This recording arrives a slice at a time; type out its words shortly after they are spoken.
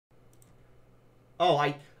Oh,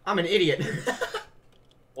 I'm an idiot.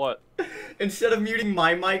 What? Instead of muting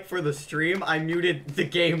my mic for the stream, I muted the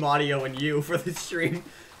game audio and you for the stream.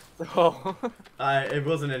 Oh. It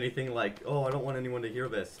wasn't anything like, oh, I don't want anyone to hear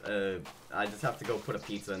this. I just have to go put a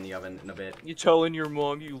pizza in the oven in a bit. You telling your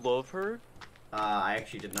mom you love her? I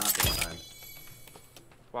actually did not this time.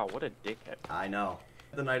 Wow, what a dickhead. I know.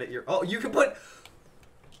 The night at your... Oh, you can put...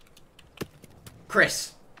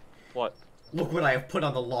 Chris. What? Look what I have put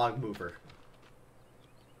on the log mover.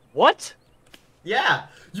 What? Yeah,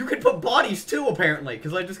 you can put bodies too, apparently,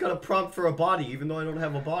 because I just got a prompt for a body, even though I don't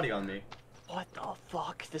have a body on me. What the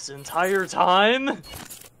fuck? This entire time?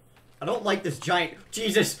 I don't like this giant...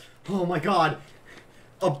 Jesus! Oh my god!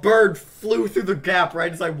 A bird flew through the gap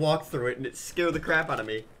right as I walked through it, and it scared the crap out of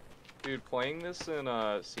me. Dude, playing this in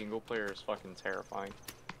single player is fucking terrifying.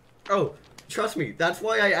 Oh, trust me, that's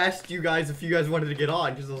why I asked you guys if you guys wanted to get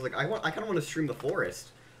on, because I was like, I kind of want to stream the forest.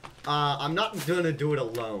 I'm not gonna do it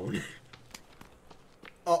alone.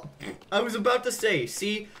 Oh, I was about to say,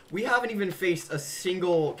 see, we haven't even faced a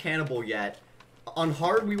single cannibal yet. On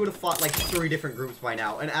hard, we would have fought like 3 different groups by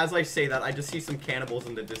now, and as I say that, I just see some cannibals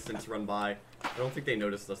in the distance run by. I don't think they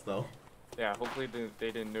noticed us, though. Yeah, hopefully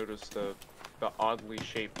they didn't notice the oddly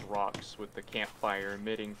shaped rocks with the campfire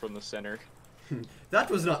emitting from the center.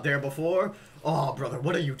 That was not there before. Oh, brother,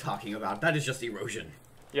 what are you talking about? That is just erosion.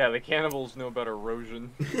 Yeah, the cannibals know about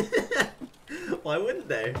erosion. Why wouldn't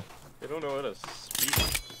they? They don't know how to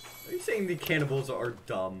speak. Are you saying the cannibals are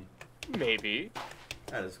dumb? Maybe.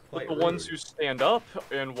 That is But quite the rude. ones who stand up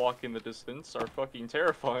and walk in the distance are fucking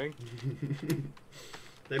terrifying.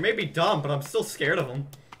 They may be dumb, but I'm still scared of them.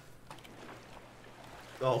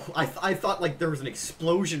 Oh, I thought like there was an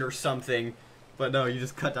explosion or something, but no, you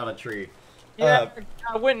just cut down a tree. Yeah,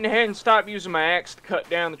 I went ahead and stopped using my axe to cut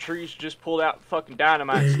down the trees, just pulled out the fucking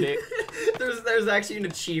dynamite stick. There's actually an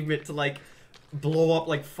achievement to like blow up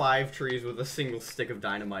like 5 trees with a single stick of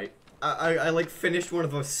dynamite. I like finished one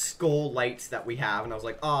of those skull lights that we have, and I was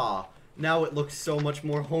like, ah, now it looks so much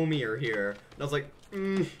more homier here. And I was like,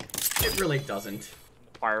 it really doesn't.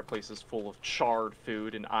 The fireplace is full of charred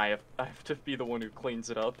food, and I have to be the one who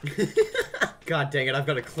cleans it up. God dang it, I've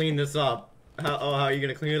got to clean this up. How are you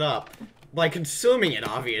gonna clean it up? By consuming it,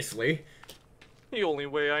 obviously. The only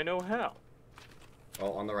way I know how.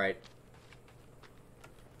 Oh, on the right.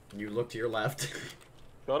 You look to your left.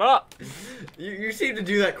 Shut up! You seem to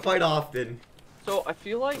do that quite often. So, I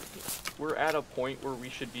feel like we're at a point where we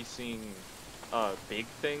should be seeing, big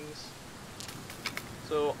things.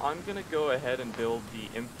 So, I'm gonna go ahead and build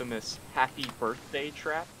the infamous happy birthday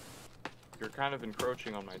trap. You're kind of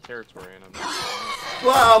encroaching on my territory, and I'm not...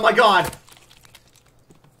 Oh my god!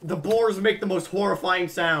 The boars make the most horrifying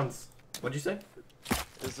sounds. What'd you say?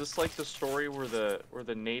 Is this like the story where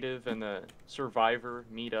the native and the survivor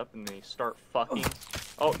meet up and they start fucking?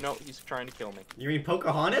 Oh no, he's trying to kill me. You mean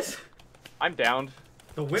Pocahontas? I'm downed.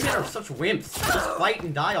 The women are such wimps. Just fight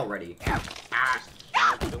and die already.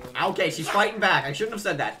 Okay, she's fighting back. I shouldn't have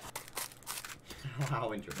said that.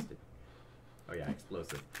 How interesting. Oh yeah,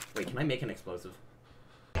 explosive. Wait, can I make an explosive?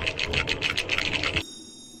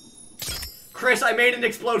 Chris, I made an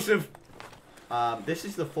explosive! This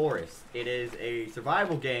is the forest. It is a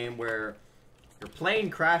survival game where your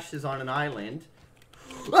plane crashes on an island.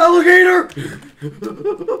 Alligator!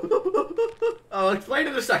 I'll explain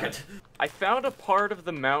in a second. I found a part of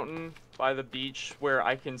the mountain by the beach where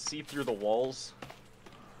I can see through the walls.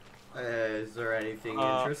 Is there anything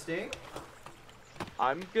interesting?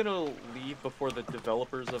 I'm gonna leave before the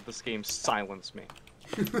developers of this game silence me.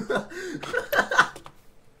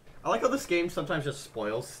 I like how this game sometimes just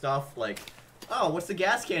spoils stuff, like, oh, what's the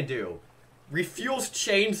gas can do? Refuels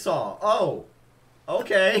chainsaw. Oh,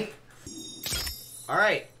 okay.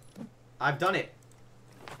 Alright, I've done it.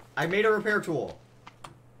 I made a repair tool.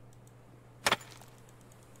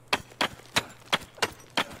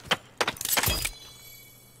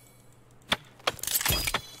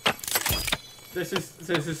 This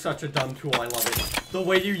is such a dumb tool, I love it. The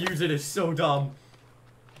way you use it is so dumb.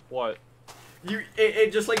 What?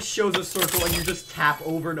 It just like shows a circle and you just tap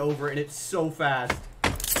over and over and it's so fast.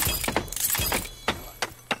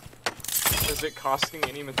 Is it costing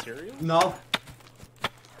any material? No.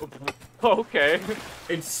 Okay.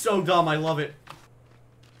 It's so dumb, I love it.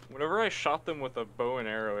 Whenever I shot them with a bow and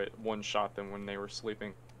arrow, it one-shot them when they were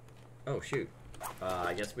sleeping. Oh shoot.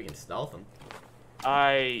 I guess we can stealth them.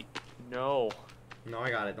 No. No,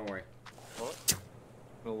 I got it, don't worry. What?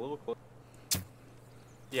 A little close.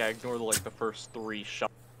 Yeah, ignore like the first 3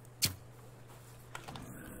 shots.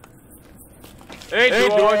 Hey,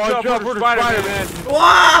 jump for Spider-Man!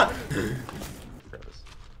 Wah!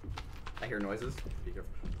 I hear noises. Be careful.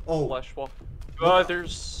 Oh, Flesh wall.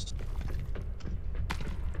 There's...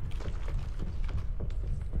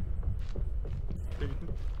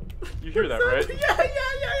 You hear that, right? Yeah.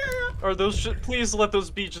 Or those please let those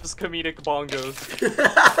be just comedic bongos.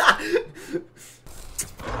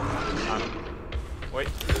 Wait.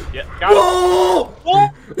 Yeah, got Whoa!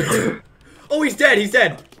 it. Oh, he's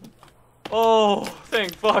dead. Oh,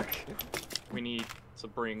 thank fuck. We need to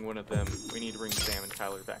bring one of them. We need to bring Sam and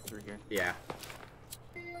Tyler back through here. Yeah.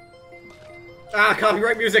 Ah,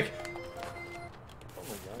 copyright music.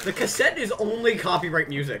 The cassette is only copyright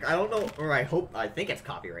music. I don't know, or I think it's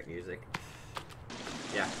copyright music.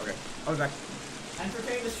 Yeah, okay. I'll be back.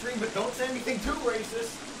 Entertain the stream, but don't say anything too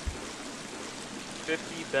racist.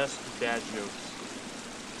 50 best dad jokes.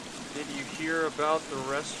 Did you hear about the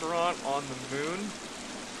restaurant on the moon?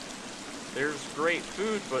 There's great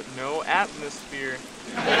food, but no atmosphere.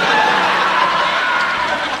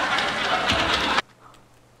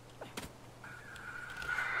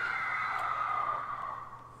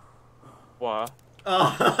 What?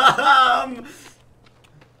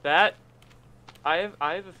 That... I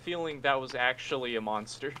have a feeling that was actually a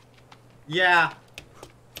monster. Yeah.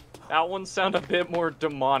 That one sounded a bit more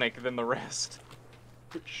demonic than the rest.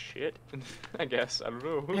 Shit. I guess. I don't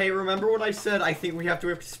know. Hey, remember when I said I think we have to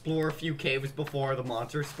explore a few caves before the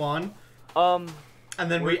monsters spawn? And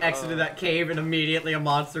then we exited that cave and immediately a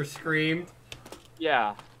monster screamed?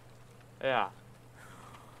 Yeah. Yeah.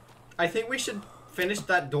 I think we should finish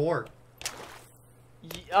that door.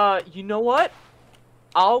 You know what?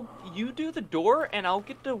 You do the door, and I'll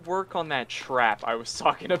get to work on that trap I was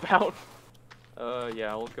talking about. Yeah,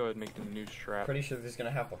 I'll go ahead and make the new trap. Pretty sure this is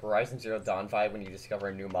gonna have the Horizon Zero Dawn vibe when you discover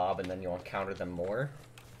a new mob and then you'll encounter them more.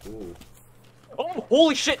 Ooh. Oh,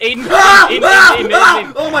 holy shit, Aiden! Ah!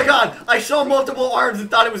 Aiden. Oh my god! I saw multiple arms and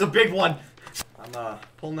thought it was a big one! I'm,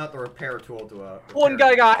 pulling out the repair tool to, One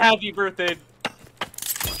guy got happy birthday.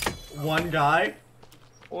 One guy?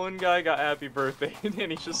 One guy got happy birthday, and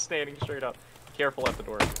he's just standing straight up. Careful at the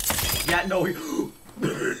door. Yeah, no,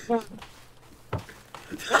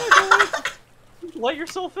 Let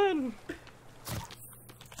yourself in.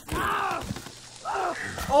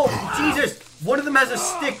 Oh, Jesus! One of them has a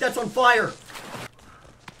stick that's on fire!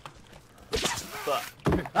 Fuck.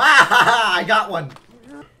 Ah! I got one!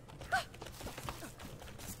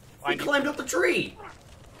 He I climbed up the tree!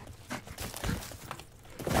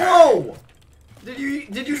 Whoa! Did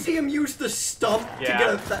you see him use the stump to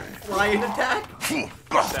get that flying attack?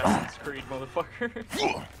 Assassin's Creed, motherfucker.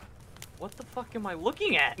 What the fuck am I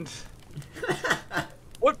looking at?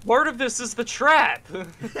 What part of this is the trap?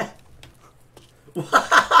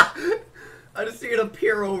 I just see it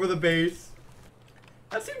appear over the base.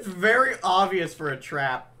 That seems very obvious for a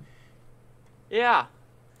trap. Yeah.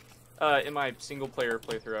 In my single player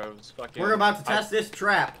playthrough, I was fucking... We're about to test this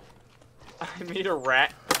trap. I made a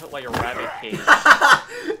rat, like a rabbit cage.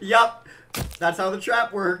 Yup. That's how the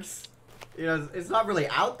trap works. You know, it's not really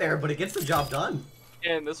out there, but it gets the job done.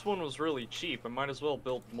 And this one was really cheap. I might as well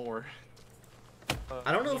build more.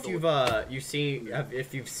 I don't know if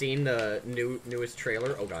if you've seen the newest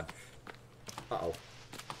trailer. Oh god. Uh-oh.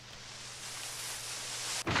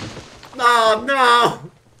 Oh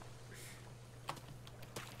no!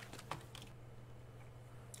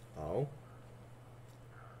 Oh.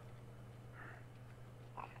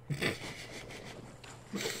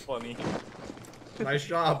 Funny. Nice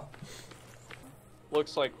job.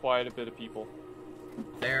 Looks like quite a bit of people.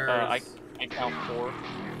 There's... I count 4.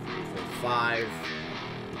 5,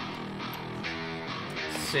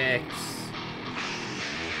 6,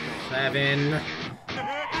 7.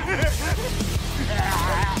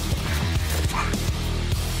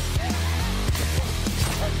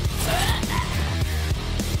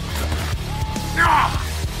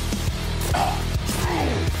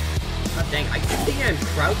 God dang, I keep thinking I'm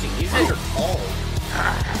crouching. These guys are tall.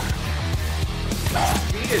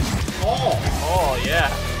 He is tall. Oh, yeah.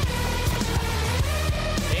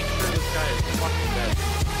 Make sure this guy is fucking dead.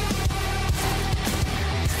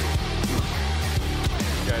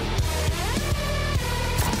 This guy is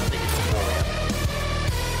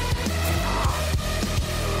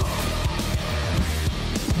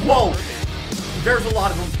Whoa! There's a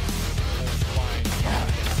lot of them.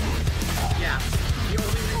 Yeah. The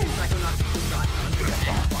only reason Psychonauts 2 got done was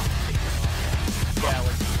Xbox. Yeah,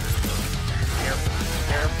 like,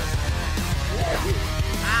 careful.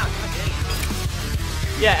 Ah, god dang.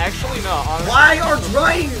 Yeah, actually, no, honestly. Why are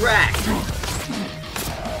drying racks?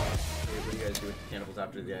 What do you guys do with the cannibals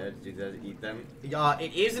after the edge? Do you guys eat them?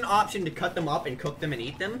 It is an option to cut them up and cook them and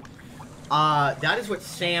eat them. That is what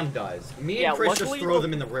Sam does. Me and Chris just throw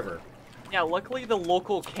them in the river. Yeah, luckily the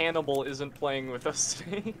local cannibal isn't playing with us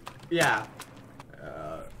today. Yeah.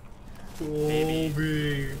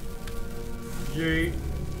 Colby. Jake.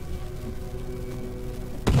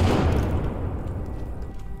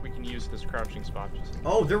 We can use this crouching spot just.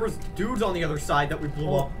 Oh, there was dudes on the other side that we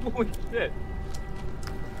blew up. Holy shit.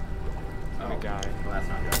 Oh, The guy. well, that's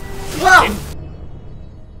not good. Wow!